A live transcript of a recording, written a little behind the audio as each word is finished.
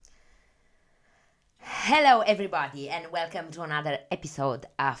Hello, everybody, and welcome to another episode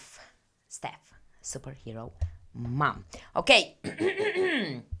of Steph, Superhero Mom. Okay,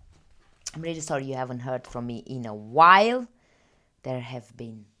 I'm really sorry you haven't heard from me in a while. There have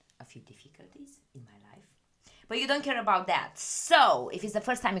been a few difficulties in my life, but you don't care about that. So, if it's the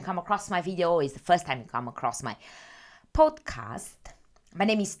first time you come across my video, or it's the first time you come across my podcast, my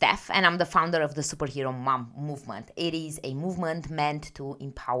name is Steph, and I'm the founder of the Superhero Mom movement. It is a movement meant to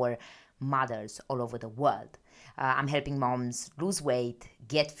empower mothers all over the world. I'm helping moms lose weight,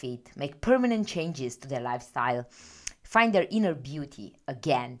 get fit, make permanent changes to their lifestyle, find their inner beauty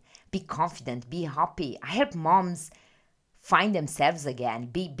again, be confident, be happy. I help moms find themselves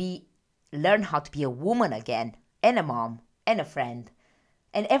again, learn how to be a woman again, and a mom, and a friend,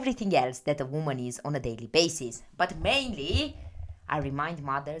 and everything else that a woman is on a daily basis. But mainly, I remind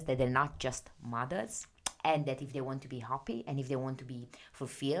mothers that they're not just mothers, and that if they want to be happy and if they want to be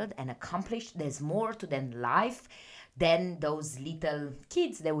fulfilled and accomplished, there's more to them life than those little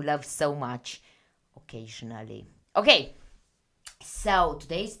kids that we love so much occasionally. Okay, so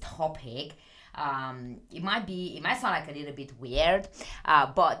today's topic, it might sound like a little bit weird,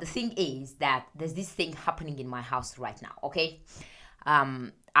 but the thing is that there's this thing happening in my house right now, okay?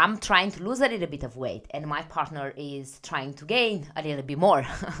 I'm trying to lose a little bit of weight, and my partner is trying to gain a little bit more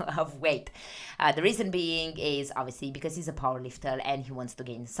of weight. The reason being is obviously because he's a powerlifter and he wants to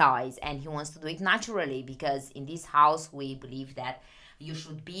gain size, and he wants to do it naturally, because in this house we believe that you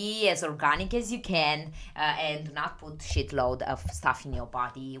should be as organic as you can and do not put shitload of stuff in your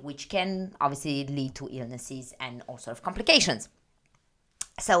body, which can obviously lead to illnesses and all sorts of complications.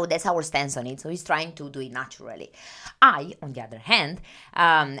 So that's our stance on it. So he's trying to do it naturally. I, on the other hand,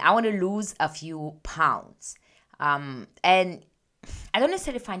 I want to lose a few pounds. And I don't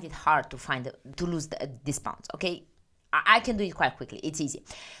necessarily find it hard to lose these pounds, okay? I can do it quite quickly. It's easy.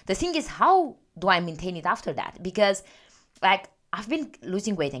 The thing is, how do I maintain it after that? Because, I've been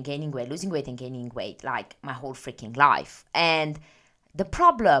losing weight and gaining weight, like, my whole freaking life. And the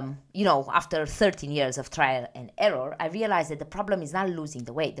problem, after 13 years of trial and error, I realized that the problem is not losing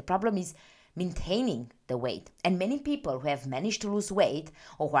the weight. The problem is maintaining the weight. And many people who have managed to lose weight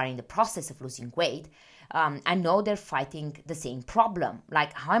or who are in the process of losing weight, I know they're fighting the same problem.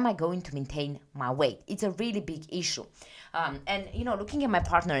 Like, how am I going to maintain my weight? It's a really big issue. And looking at my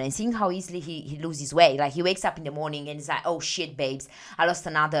partner and seeing how easily he loses weight. Like, he wakes up in the morning and he's like, oh shit, babes, I lost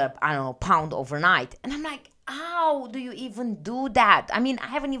another, pound overnight. And I'm like, how do you even do that? I mean, I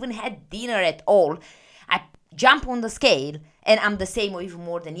haven't even had dinner at all. I jump on the scale and I'm the same or even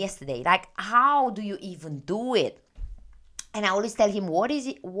more than yesterday. Like, how do you even do it? And I always tell him,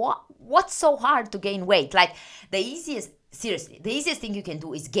 what's so hard to gain weight? Like, the easiest thing you can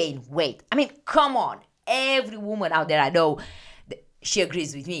do is gain weight. I mean, come on. Every woman out there I know, she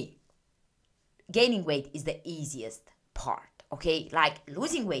agrees with me. Gaining weight is the easiest part, okay? Like,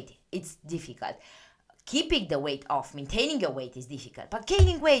 losing weight, it's difficult. Keeping the weight off, maintaining your weight is difficult. But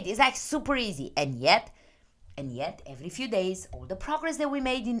gaining weight is like super easy. And yet, every few days, all the progress that we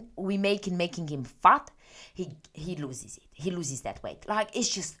make in making him fat, he loses it. He loses that weight. Like, it's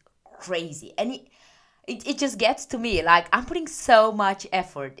just crazy. And it just gets to me. Like, I'm putting so much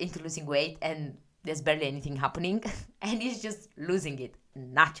effort into losing weight and there's barely anything happening. And he's just losing it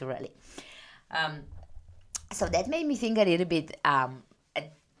naturally. So that made me think a little bit,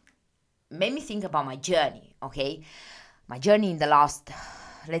 made me think about my journey, okay? My journey in the last,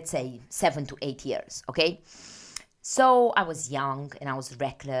 let's say, 7 to 8 years, okay? So I was young and I was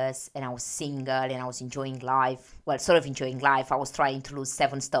reckless and I was single and I was enjoying life. Well, sort of enjoying life. I was trying to lose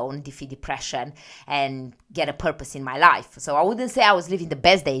 7 stone, defeat depression, and get a purpose in my life. So I wouldn't say I was living the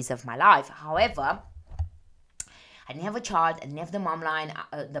best days of my life. However, I didn't have a child. I didn't have the mom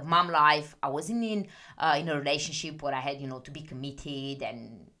life. I wasn't in a relationship where I had, to be committed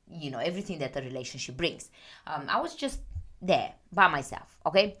and, everything that a relationship brings. I was just there by myself,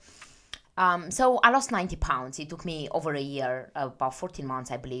 okay? So I lost 90 pounds. It took me over a year, about 14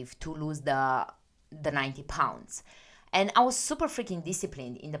 months, I believe, to lose the 90 pounds. And I was super freaking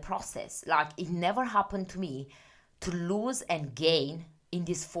disciplined in the process. Like, it never happened to me to lose and gain in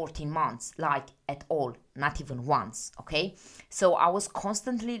these 14 months, like, at all, not even once, okay? So I was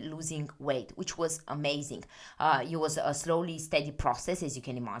constantly losing weight, which was amazing. It was a slowly, steady process, as you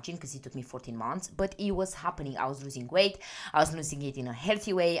can imagine, because it took me 14 months, but it was happening. I was losing weight. I was losing it in a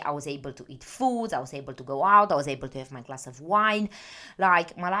healthy way. I was able to eat foods. I was able to go out. I was able to have my glass of wine.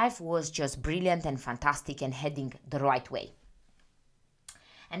 Like, my life was just brilliant and fantastic and heading the right way.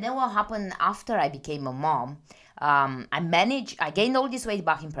 And then what happened after I became a mom, I gained all this weight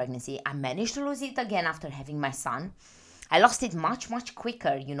back in pregnancy. I managed to lose it again after having my son. I lost it much, much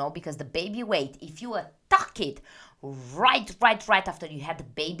quicker, because the baby weight, if you attack it right after you had the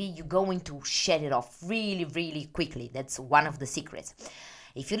baby, you're going to shed it off really, really quickly. That's one of the secrets.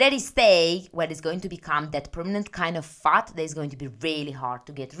 If you let it stay, well, it's going to become that permanent kind of fat that is going to be really hard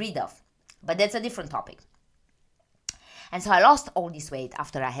to get rid of. But that's a different topic. And so I lost all this weight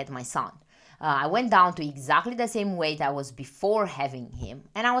after I had my son. I went down to exactly the same weight I was before having him,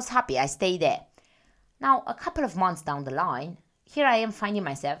 and I was happy. I stayed there. Now, a couple of months down the line, here I am finding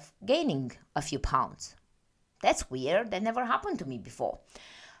myself gaining a few pounds. That's weird. That never happened to me before.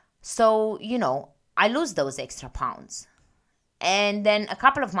 So, I lose those extra pounds. And then a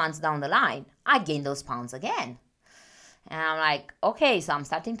couple of months down the line, I gain those pounds again. And I'm like, okay, so I'm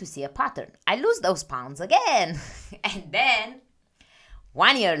starting to see a pattern. I lose those pounds again. And then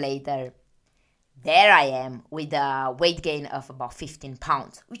 1 year later, there I am with a weight gain of about 15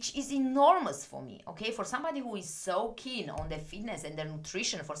 pounds, which is enormous for me, okay? For somebody who is so keen on their fitness and their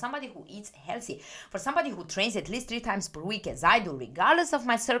nutrition, for somebody who eats healthy, for somebody who trains at least 3 times per week as I do, regardless of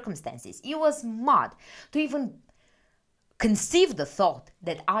my circumstances, it was mad to even conceive the thought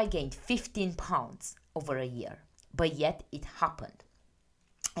that I gained 15 pounds over a year. But yet it happened.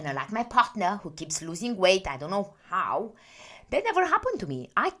 And unlike my partner who keeps losing weight, I don't know how, that never happened to me.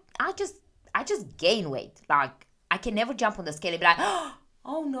 I just gain weight. Like, I can never jump on the scale and be like,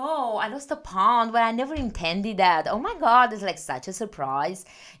 oh no, I lost a pound, but I never intended that. Oh my God, it's like such a surprise.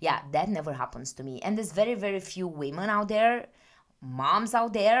 Yeah, that never happens to me. And there's very, very few women out there, moms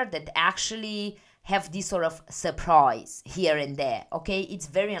out there, that actually have this sort of surprise here and there, okay? It's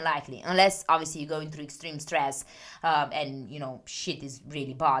very unlikely, unless obviously you're going through extreme stress and, shit is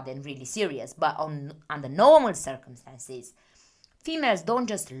really bad and really serious. But under normal circumstances, females don't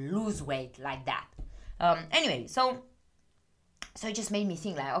just lose weight like that. Anyway, so it just made me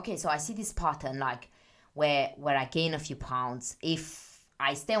think like, okay, so I see this pattern like where I gain a few pounds. If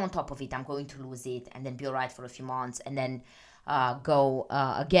I stay on top of it, I'm going to lose it and then be all right for a few months and then go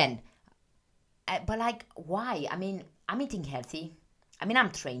again. But like, why? I mean, I'm eating healthy. I mean, I'm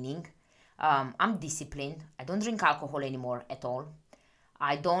training. I'm disciplined. I don't drink alcohol anymore at all.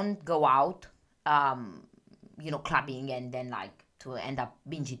 I don't go out, clubbing and then like to end up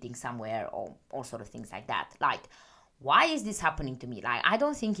binge eating somewhere or all sort of things like that. Like, why is this happening to me? Like, I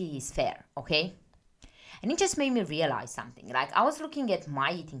don't think it is fair, okay? And it just made me realize something. Like, I was looking at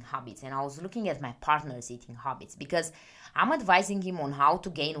my eating habits and I was looking at my partner's eating habits because I'm advising him on how to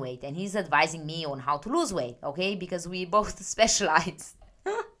gain weight and he's advising me on how to lose weight, okay? Because we both specialize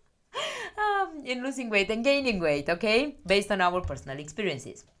in losing weight and gaining weight, okay? Based on our personal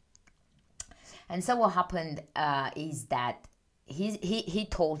experiences. And so what happened is that he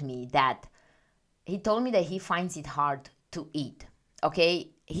told me that he finds it hard to eat,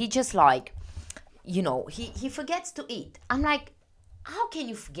 okay? He just like, he forgets to eat. I'm like, how can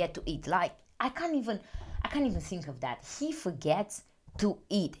you forget to eat? Like, I can't even think of that. He forgets to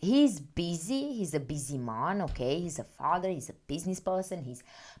eat. He's busy. He's a busy man, okay? He's a father. He's a business person. He's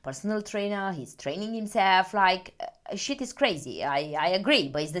personal trainer. He's training himself. Like, shit is crazy. I agree,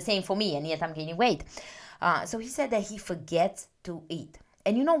 but it's the same for me, and yet I'm gaining weight. So he said that he forgets to eat.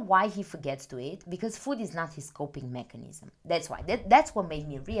 And you know why he forgets to eat? Because food is not his coping mechanism. That's why. That's what made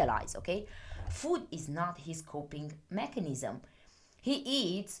me realize, okay? Food is not his coping mechanism. He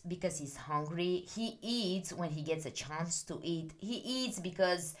eats because he's hungry. He eats when he gets a chance to eat. He eats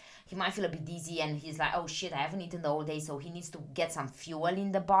because he might feel a bit dizzy and he's like, oh shit, I haven't eaten the whole day, so he needs to get some fuel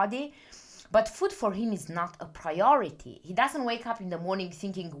in the body. But food for him is not a priority. He doesn't wake up in the morning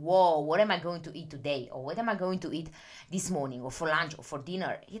thinking, whoa, what am I going to eat today? Or what am I going to eat this morning or for lunch or for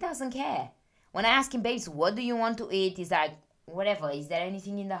dinner? He doesn't care. When I ask him, babes, what do you want to eat? He's like, whatever. Is there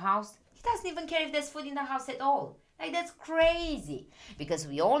anything in the house? He doesn't even care if there's food in the house at all. Like, that's crazy. Because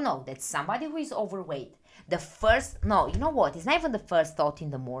we all know that somebody who is overweight, it's not even the first thought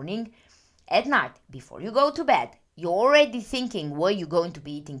in the morning. At night, before you go to bed, you're already thinking what you're going to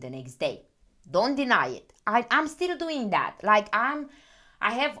be eating the next day. Don't deny it. I'm still doing that. Like, I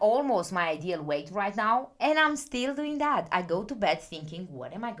have almost my ideal weight right now, and I'm still doing that. I go to bed thinking,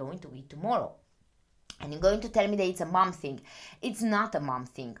 what am I going to eat tomorrow? And you're going to tell me that it's a mom thing. It's not a mom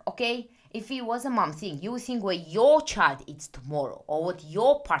thing, okay? If it was a mom thing, you would think what your child eats tomorrow or what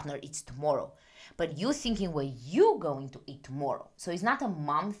your partner eats tomorrow. But you're thinking what you're going to eat tomorrow. So it's not a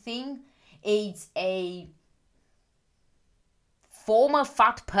mom thing. It's a former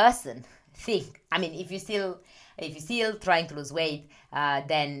fat person thing. I mean, if you're still trying to lose weight,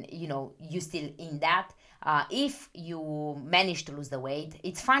 then, you're still in that. If you manage to lose the weight,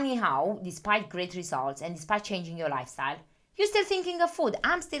 it's funny how, despite great results and despite changing your lifestyle, you're still thinking of food.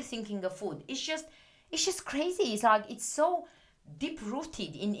 I'm still thinking of food. It's just, It's just crazy. It's like it's so deep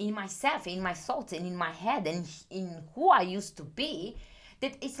rooted in myself, in my thoughts, and in my head, and in who I used to be,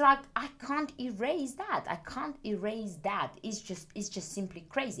 that it's like I can't erase that. I can't erase that. It's just simply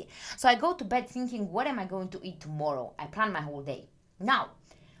crazy. So I go to bed thinking, what am I going to eat tomorrow? I plan my whole day. Now,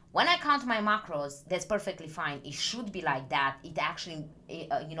 when I count my macros, that's perfectly fine. It should be like that. It actually,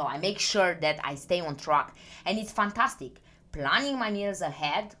 I make sure that I stay on track, and it's fantastic. Planning my meals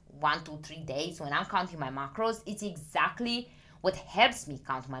ahead, 1, 2, 3 days, when I'm counting my macros, it's exactly what helps me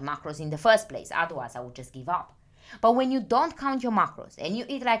count my macros in the first place. Otherwise, I would just give up. But when you don't count your macros and you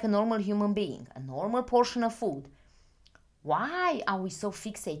eat like a normal human being, a normal portion of food, why are we so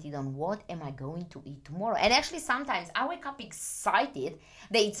fixated on what am I going to eat tomorrow? And actually, sometimes I wake up excited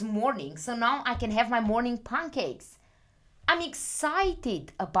that it's morning, so now I can have my morning pancakes. I'm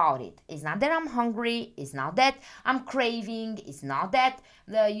excited about it. It's not that I'm hungry. It's not that I'm craving. It's not that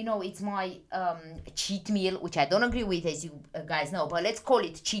it's my cheat meal, which I don't agree with, as you guys know. But let's call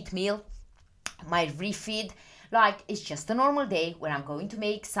it cheat meal. My refeed, like it's just a normal day where I'm going to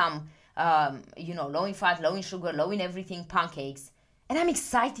make some, low in fat, low in sugar, low in everything pancakes, and I'm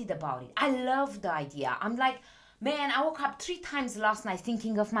excited about it. I love the idea. I'm like, man, I woke up 3 times last night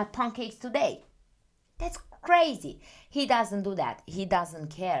thinking of my pancakes today. That's crazy. He doesn't do that. He doesn't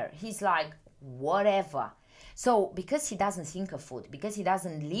care. He's like, whatever. So because he doesn't think of food, because he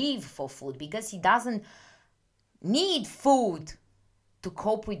doesn't live for food, because he doesn't need food to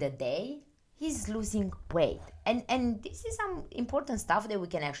cope with the day, he's losing weight. And this is some important stuff that we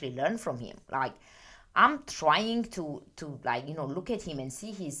can actually learn from him. Like, I'm trying to look at him and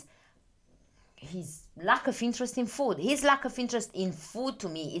see his lack of interest in food. His lack of interest in food, to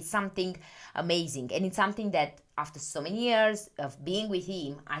me, is something amazing. And it's something that after so many years of being with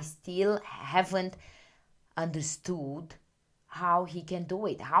him, I still haven't understood how he can do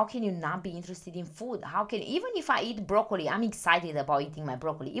it. How can you not be interested in food? Even if I eat broccoli, I'm excited about eating my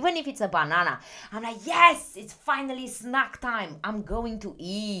broccoli. Even if it's a banana, I'm like, yes, it's finally snack time. I'm going to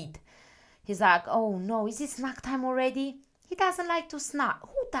eat. He's like, oh no, is it snack time already? He doesn't like to snack.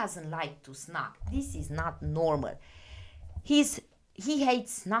 Who doesn't like to snack? This is not normal. He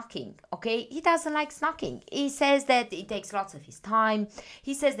hates snacking, okay? He doesn't like snacking. He says that it takes lots of his time.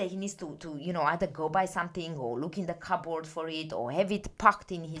 He says that he needs to either go buy something or look in the cupboard for it or have it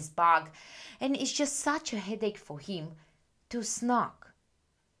packed in his bag. And it's just such a headache for him to snack.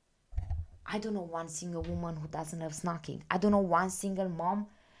 I don't know one single woman who doesn't love snacking. I don't know one single mom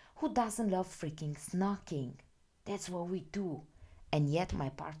who doesn't love freaking snacking. That's what we do. And yet my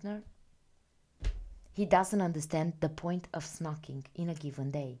partner, he doesn't understand the point of snacking in a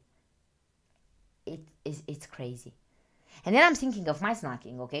given day. It's crazy. And then I'm thinking of my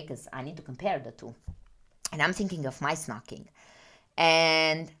snacking, okay? Because I need to compare the two. And I'm thinking of my snacking.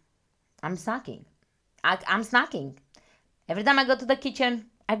 And I'm snacking. I'm snacking. Every time I go to the kitchen,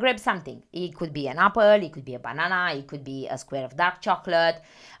 I grab something. It could be an apple, it could be a banana, it could be a square of dark chocolate,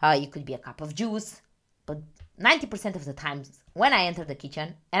 it could be a cup of juice. But 90% of the times when I enter the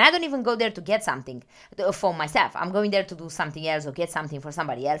kitchen, and I don't even go there to get something for myself, I'm going there to do something else or get something for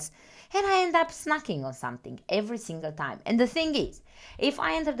somebody else, and I end up snacking on something every single time. And the thing is, if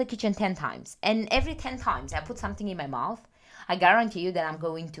I enter the kitchen 10 times, and every 10 times I put something in my mouth, I guarantee you that I'm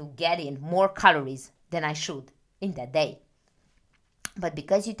going to get in more calories than I should in that day. But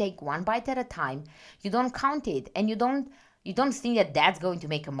because you take one bite at a time, you don't count it, and you don't think that that's going to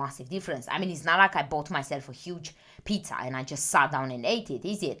make a massive difference. I mean, it's not like I bought myself a huge pizza and I just sat down and ate it,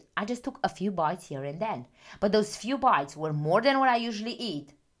 is it? I just took a few bites here and then. But those few bites were more than what I usually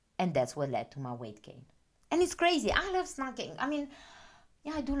eat, and that's what led to my weight gain. And it's crazy. I love snacking. I mean,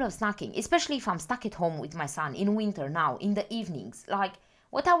 yeah, I do love snacking, especially if I'm stuck at home with my son in winter now, in the evenings. Like,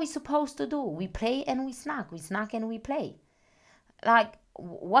 what are we supposed to do? We play and we snack. We snack and we play. Like,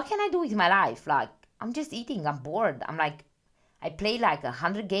 what can I do with my life? Like, I'm just eating. I'm bored. I'm like, I play like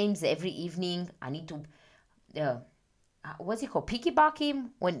 100 games every evening. I need to, what's it called? Piggyback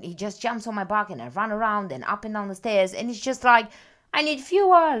him when he just jumps on my back and I run around and up and down the stairs. And it's just like, I need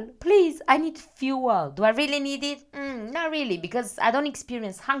fuel. Please, I need fuel. Do I really need it? Not really, because I don't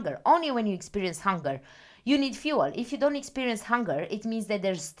experience hunger. Only when you experience hunger, you need fuel. If you don't experience hunger, it means that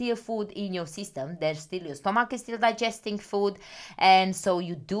there's still food in your system. Your stomach is still digesting food. And so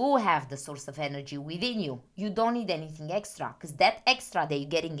you do have the source of energy within you. You don't need anything extra, because that extra that you're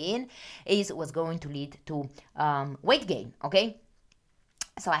getting in is what's going to lead to weight gain, okay?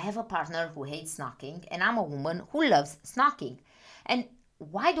 So I have a partner who hates snacking, and I'm a woman who loves snacking. And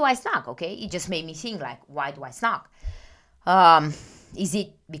why do I snack, okay? It just made me think, like, why do I snack? Is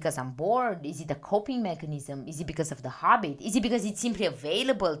it because I'm bored? Is it a coping mechanism? Is it because of the habit? Is it because it's simply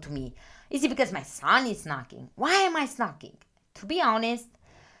available to me? Is it because my son is snacking? Why am I snacking? To be honest,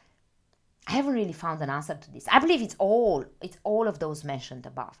 I haven't really found an answer to this. I believe it's all of those mentioned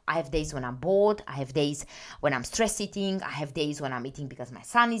above. I have days when I'm bored. I have days when I'm stress eating. I have days when I'm eating because my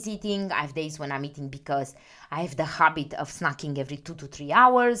son is eating. I have days when I'm eating because I have the habit of snacking every 2 to 3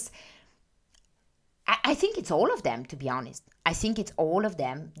 hours. I think it's all of them, to be honest. I think it's all of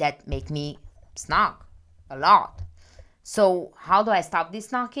them that make me snack a lot. So how do I stop this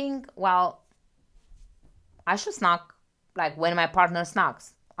snacking? Well, I should snack like when my partner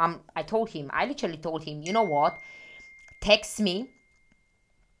snacks. I literally told him, you know what? Text me.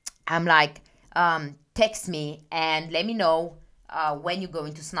 I'm like, text me and let me know when you're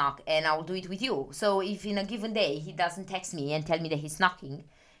going to snack, and I'll do it with you. So if in a given day he doesn't text me and tell me that he's snacking,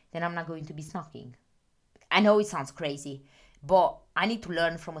 then I'm not going to be snacking. I know it sounds crazy, but I need to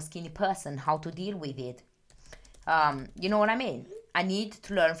learn from a skinny person how to deal with it. You know what I mean? I need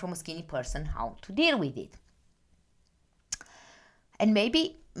to learn from a skinny person how to deal with it. And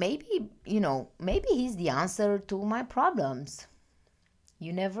maybe he's the answer to my problems.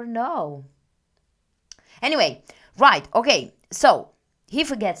 You never know. Anyway, right, okay, so he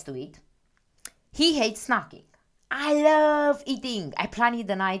forgets to eat. He hates snacking. I love eating. I plan it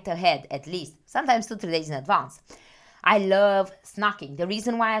the night ahead, at least, sometimes 2-3 days in advance. I love snacking. The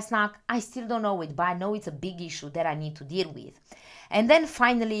reason why I snack, I still don't know it, but I know it's a big issue that I need to deal with. And then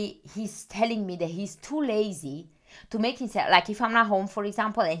finally, he's telling me that he's too lazy to make himself, like if I'm not home, for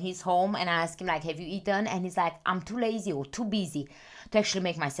example, and he's home and I ask him, like, have you eaten? And he's like, I'm too lazy or too busy to actually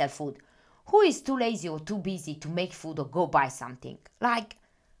make myself food. Who is too lazy or too busy to make food or go buy something? Like,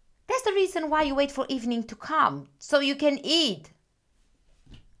 that's the reason why you wait for evening to come, so you can eat.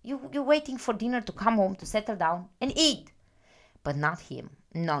 You're waiting for dinner to come home, to settle down and eat. But not him.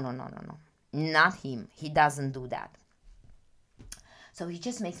 No. Not him. He doesn't do that. So he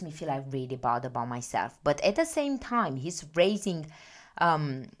just makes me feel like really bad about myself. But at the same time, he's raising,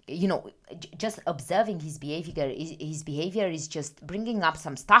 just observing his behavior. His behavior is just bringing up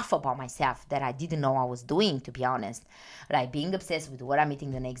some stuff about myself that I didn't know I was doing, to be honest. Like being obsessed with what I'm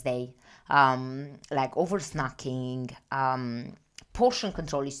eating the next day, like over snacking, portion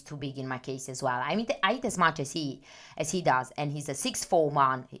control is too big in my case as well. I eat as much as he does, and he's a 6'4"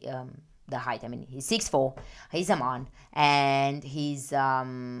 man. The height, he's 6'4", he's a man, and he's a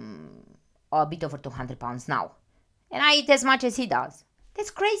bit over 200 pounds now, and I eat as much as he does. That's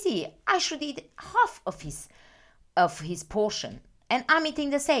crazy. I should eat half of his portion, and I'm eating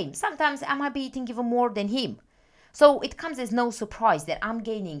the same. Sometimes I might be eating even more than him. So it comes as no surprise that I'm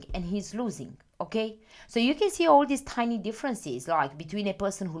gaining and he's losing. Okay, so you can see all these tiny differences, like between a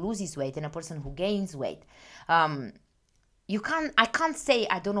person who loses weight and a person who gains weight. I can't say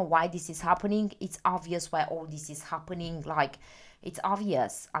I don't know why this is happening. It's obvious why all this is happening. Like, it's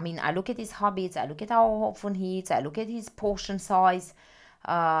obvious. I look at his habits, I look at how often he eats, I look at his portion size,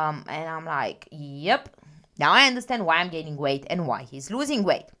 and I'm like, yep, now I understand why I'm gaining weight and why he's losing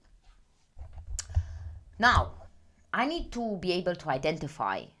weight. Now, I need to be able to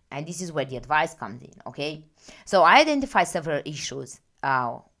identify, and this is where the advice comes in, okay? So I identify several issues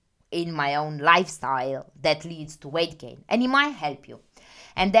in my own lifestyle that leads to weight gain, and it might help you.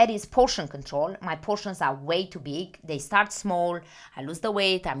 And that is portion control. My portions are way too big. They start small. I lose the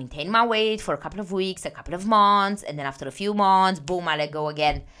weight. I maintain my weight for a couple of weeks, a couple of months, and then after a few months, boom, I let go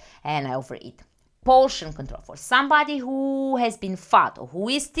again, and I overeat. Portion control. For somebody who has been fat or who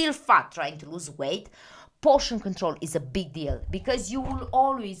is still fat trying to lose weight, portion control is a big deal, because you will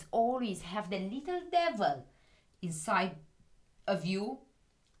always have the little devil inside of you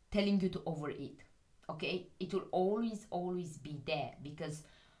telling you to overeat. Okay, it will always be there, because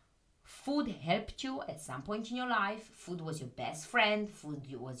food helped you at some point in your life. Food was your best friend. Food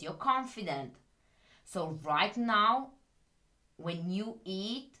was your confidant. So right now, when you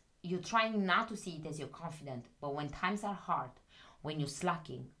eat, you're trying not to see it as your confidant. But when times are hard, when you're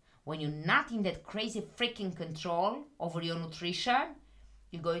slacking, when you're not in that crazy freaking control over your nutrition,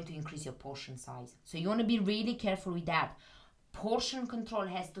 you're going to increase your portion size. So you want to be really careful with that. Portion control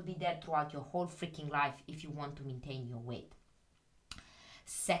has to be there throughout your whole freaking life if you want to maintain your weight.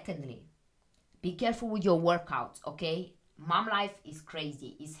 Secondly, be careful with your workouts, okay? Mom life is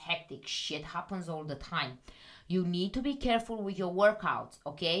crazy, it's hectic, shit happens all the time. You need to be careful with your workouts,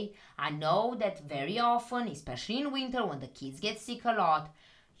 okay? I know that very often, especially in winter when the kids get sick a lot,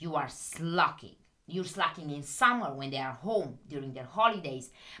 you are slacking. You're slacking in summer when they are home during their holidays.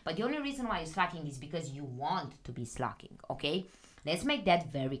 But the only reason why you're slacking is because you want to be slacking, okay? Let's make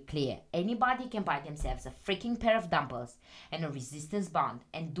that very clear. Anybody can buy themselves a freaking pair of dumbbells and a resistance band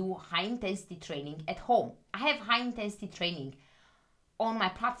and do high intensity training at home. I have high intensity training on my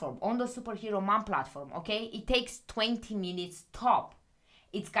platform, on the Superhero Mom platform, okay? It takes 20 minutes top.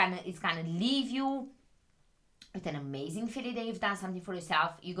 It's gonna leave you with an amazing feeling that you've done something for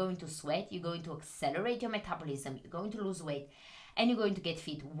yourself. You're going to sweat, you're going to accelerate your metabolism, you're going to lose weight, and you're going to get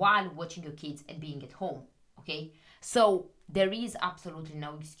fit while watching your kids and being at home, okay? So there is absolutely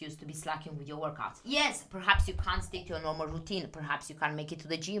no excuse to be slacking with your workouts. Yes, perhaps you can't stick to a normal routine. Perhaps you can't make it to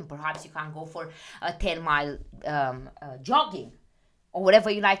the gym. Perhaps you can't go for a 10-mile jogging or whatever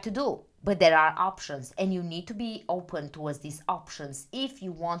you like to do. But there are options, and you need to be open towards these options if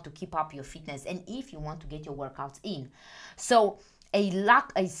you want to keep up your fitness and if you want to get your workouts in. So a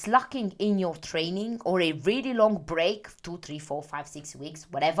slacking in your training or a really long break, 2, 3, 4, 5, 6 weeks,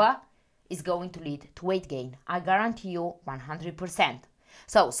 whatever, is going to lead to weight gain. I guarantee you 100%.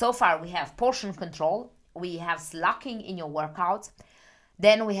 So far we have portion control, we have slacking in your workouts,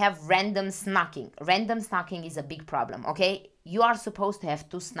 then we have random snacking. Random snacking is a big problem, okay? You are supposed to have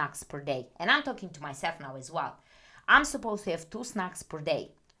 2 snacks per day. And I'm talking to myself now as well. I'm supposed to have 2 snacks per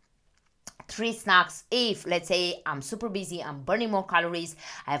day. 3 snacks if, let's say, I'm super busy, I'm burning more calories,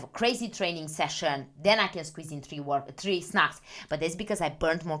 I have a crazy training session, then I can squeeze in 3 snacks. But that's because I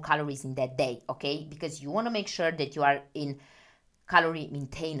burned more calories in that day, okay? Because you want to make sure that you are in calorie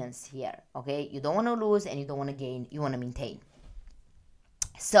maintenance here, okay? You don't want to lose and you don't want to gain, you want to maintain.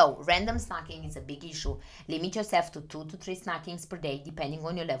 So random snacking is a big issue. Limit yourself to 2 to 3 snackings per day depending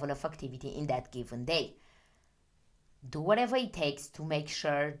on your level of activity in that given day. Do whatever it takes to make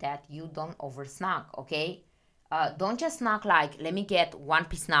sure that you don't over snack, okay? Don't just snack like, let me get 1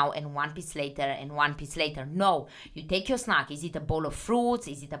 piece now and 1 piece later and 1 piece later. No, you take your snack. Is it a bowl of fruits?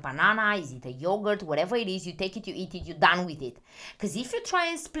 Is it a banana? Is it a yogurt? Whatever it is, you take it, you eat it, you're done with it. Because if you try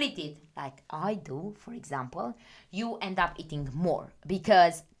and split it, like I do, for example, you end up eating more.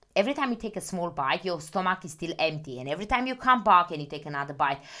 Because every time you take a small bite, your stomach is still empty. And every time you come back and you take another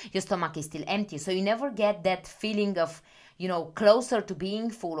bite, your stomach is still empty. So you never get that feeling of, closer to being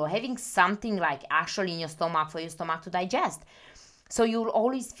full or having something like actually in your stomach for your stomach to digest. So you'll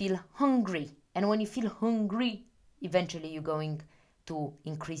always feel hungry. And when you feel hungry, eventually you're going to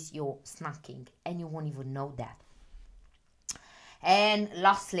increase your snacking and you won't even know that. And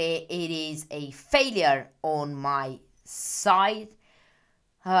lastly, it is a failure on my side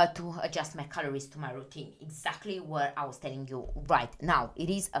to adjust my calories to my routine. Exactly what I was telling you right now. It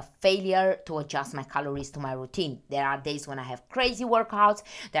is a failure to adjust my calories to my routine. There are days when I have crazy workouts.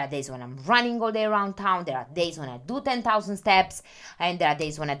 There are days when I'm running all day around town. There are days when I do 10,000 steps. And there are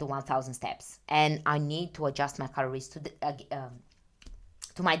days when I do 1,000 steps. And I need to adjust my calories to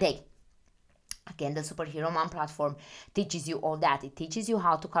my day. Again, the Superhero Mom platform teaches you all that. It teaches you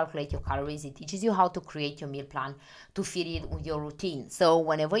how to calculate your calories. It teaches you how to create your meal plan to fit it with your routine. So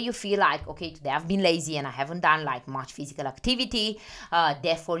whenever you feel like, okay, today I've been lazy and I haven't done like much physical activity,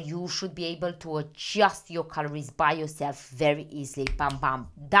 therefore you should be able to adjust your calories by yourself very easily. Bam, bam,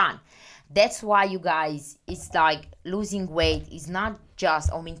 done. That's why, you guys, it's like losing weight is not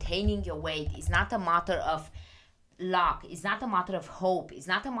just, or maintaining your weight is not a matter of luck. It's not a matter of hope. It's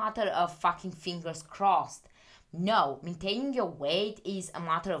not a matter of fucking fingers crossed. No, maintaining your weight is a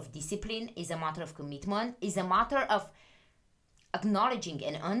matter of discipline, is a matter of commitment, is a matter of acknowledging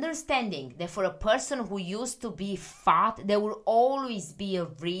and understanding that for a person who used to be fat, there will always be a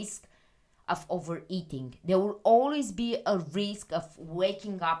risk of overeating. There will always be a risk of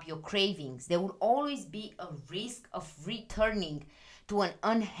waking up your cravings. There will always be a risk of returning to an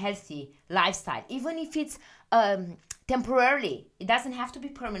unhealthy lifestyle, even if it's temporarily. It doesn't have to be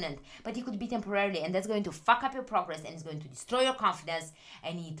permanent, but it could be temporarily, and that's going to fuck up your progress and it's going to destroy your confidence,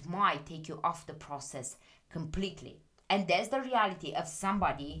 and it might take you off the process completely. And that's the reality of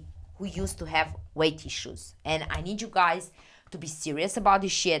somebody who used to have weight issues. And I need you guys to be serious about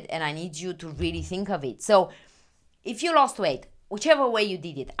this shit, and I need you to really think of it. So if you lost weight, whichever way you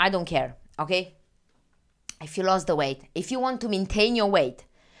did it, I don't care, okay? If you lost the weight, if you want to maintain your weight,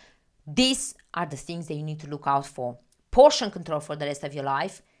 these are the things that you need to look out for. Portion control for the rest of your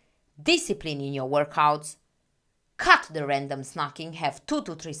life, discipline in your workouts, cut the random snacking, have 2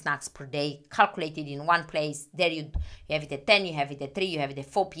 to 3 snacks per day, calculated in one place. There you have it at 10, you have it at 3, you have it at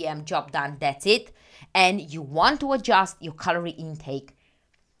 4 p.m., job done, that's it. And you want to adjust your calorie intake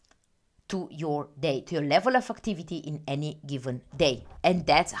to your day, to your level of activity in any given day. And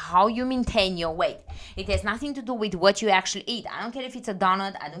that's how you maintain your weight. It has nothing to do with what you actually eat. I don't care if it's a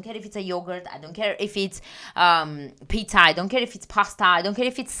donut, I don't care if it's a yogurt, I don't care if it's pizza, I don't care if it's pasta, I don't care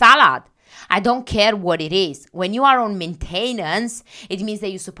if it's salad. I don't care what it is. When you are on maintenance, it means that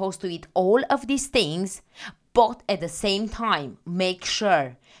you're supposed to eat all of these things, but at the same time, make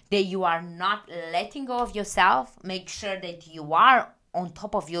sure that you are not letting go of yourself. Make sure that you are on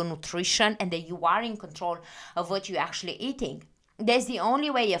top of your nutrition and that you are in control of what you're actually eating. That's the only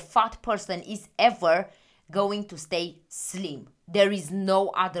way a fat person is ever going to stay slim. There is no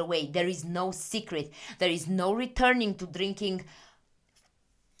other way. There is no secret. There is no returning to drinking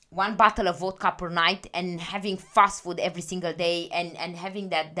one bottle of vodka per night and having fast food every single day and having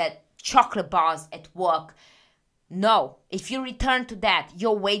that chocolate bars at work. No, if you return to that,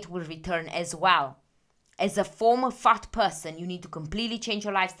 your weight will return as well. As a former fat person, you need to completely change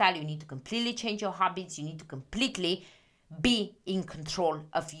your lifestyle. You need to completely change your habits. You need to completely be in control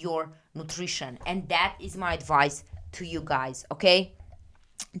of your nutrition. And that is my advice to you guys, okay?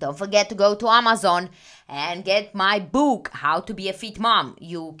 Don't forget to go to Amazon and get my book, How to Be a Fit Mom.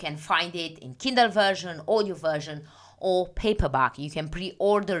 You can find it in Kindle version, audio version, or paperback. You can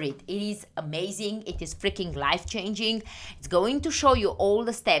pre-order it. It is amazing. It is freaking life-changing. It's going to show you all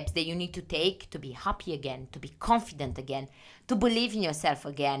the steps that you need to take to be happy again, to be confident again, to believe in yourself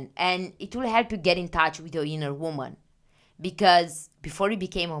again. And it will help you get in touch with your inner woman. Because before you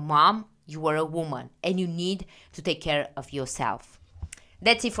became a mom, you were a woman and you need to take care of yourself.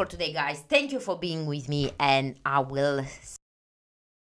 That's it for today, guys. Thank you for being with me, and I will